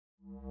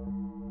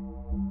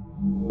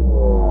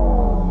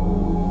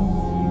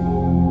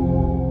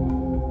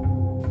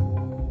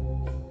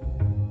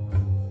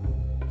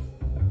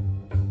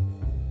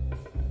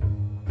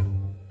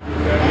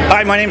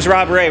Hi, my name's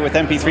Rob Ray with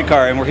MP3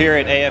 Car, and we're here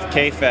at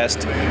AFK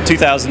Fest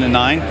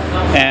 2009,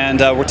 and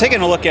we're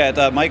taking a look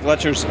at Mike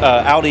Letcher's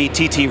Audi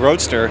TT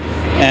Roadster,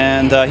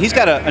 and he's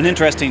got an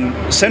interesting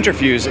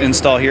Centrafuse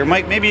install here.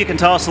 Mike, maybe you can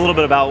tell us a little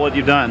bit about what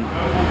you've done.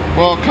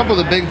 Well, a couple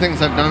of the big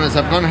things I've done is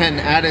I've gone ahead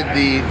and added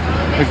the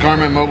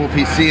Garmin Mobile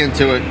PC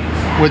into it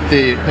with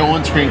the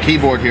on-screen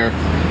keyboard here.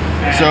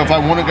 So if I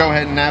want to go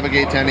ahead and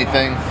navigate to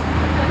anything,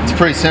 it's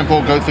pretty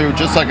simple. Go through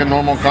just like a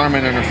normal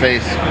Garmin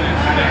interface.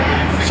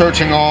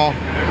 Searching all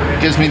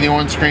gives me the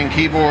on-screen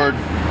keyboard.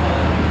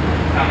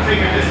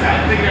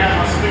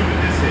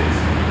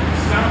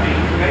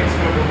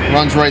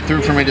 Runs right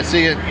through for me to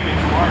see it.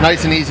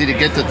 Nice and easy to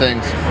get to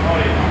things.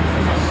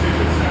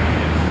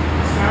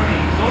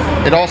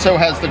 It also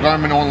has the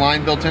Garmin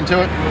Online built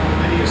into it.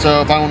 So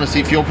if I want to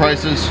see fuel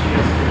prices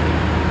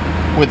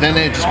within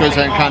it, just goes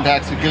ahead and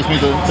contacts it, gives me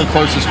the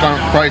closest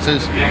current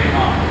prices.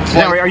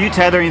 Now, are you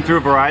tethering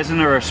through Verizon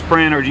or a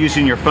Sprint, or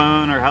using your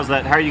phone, or how's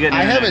that? How are you getting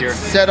internet here? I have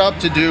it set up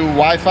to do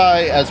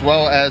Wi-Fi as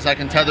well as I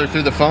can tether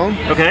through the phone.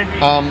 Okay.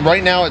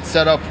 Right now it's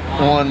set up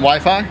on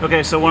Wi-Fi.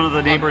 Okay, so one of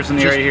the neighbors in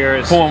the area here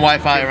is pulling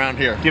Wi-Fi around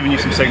here, giving you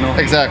some signal.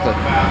 Exactly.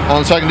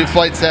 So I can do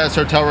flight status,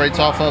 hotel rates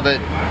off of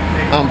it.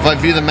 If I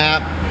view the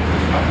map,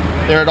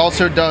 there it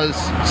also does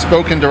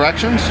spoken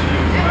directions.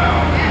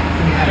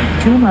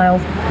 2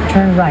 miles,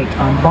 turn right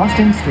on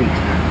Boston Street.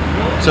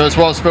 So as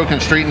well as spoken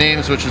street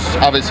names, which is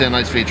obviously a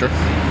nice feature.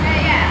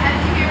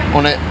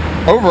 On it,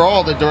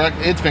 overall,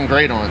 it's been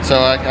great on it.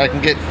 So I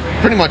can get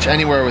pretty much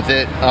anywhere with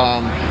it,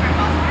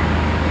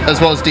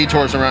 as well as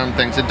detours around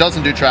things. It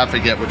doesn't do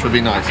traffic yet, which would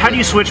be nice. How do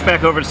you switch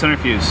back over to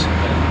Centrafuse?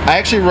 I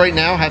actually right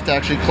now have to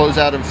actually close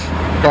out of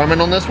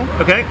Garmin on this one.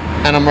 Okay.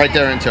 And I'm right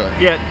there into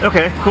it. Yeah,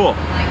 okay, cool.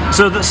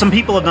 So some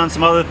people have done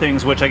some other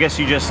things, which I guess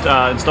you just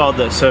installed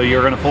this, so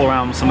you're going to fool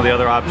around with some of the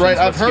other options. Right,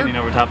 I've heard, getting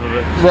over top of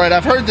it. Right,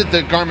 I've heard that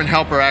the Garmin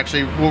Helper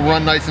actually will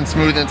run nice and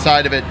smooth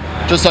inside of it,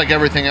 just like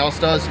everything else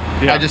does.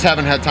 Yeah. I just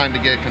haven't had time to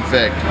get it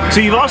configured. So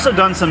you've also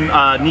done some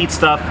neat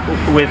stuff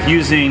with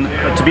using,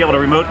 to be able to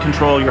remote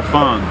control your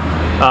phone,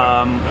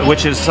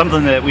 which is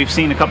something that we've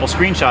seen a couple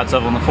screenshots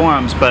of on the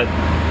forums, but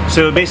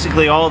so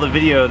basically all the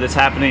video that's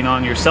happening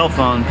on your cell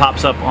phone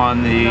pops up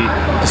on the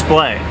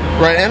display.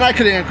 Right, and I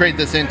could integrate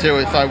this into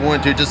it if I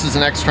wanted to, just as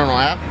an external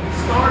app.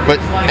 But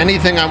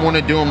anything I want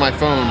to do on my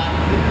phone,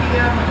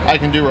 I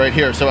can do right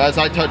here. So as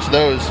I touch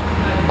those,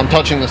 I'm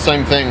touching the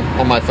same thing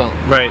on my phone.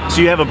 Right,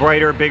 so you have a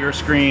brighter, bigger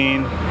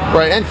screen.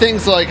 Right, and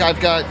things like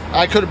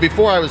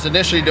before I was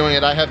initially doing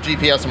it, I have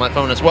GPS on my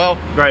phone as well.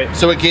 Right.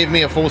 So it gave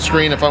me a full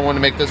screen if I wanted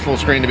to make this full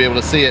screen to be able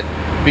to see it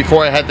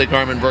before I had the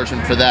Garmin version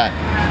for that.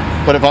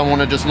 But if I want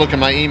to just look at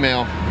my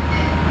email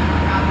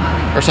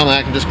or something,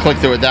 I can just click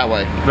through it that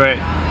way. Right.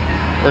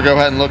 Or go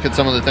ahead and look at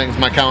some of the things,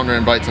 my calendar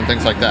invites and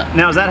things like that.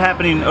 Now, is that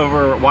happening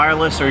over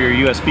wireless or your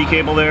USB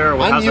cable there?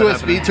 Or I'm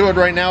USB to it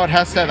right now. It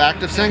has to have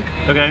active sync.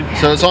 Okay.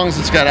 So as long as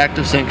it's got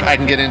active sync, I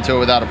can get into it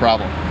without a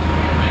problem.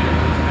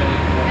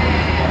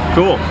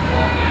 Cool.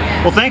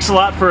 Well, thanks a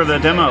lot for the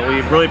demo.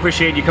 We really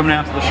appreciate you coming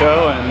out to the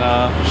show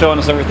and showing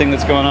us everything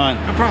that's going on.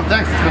 No problem.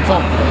 Thanks. It's been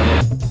fun.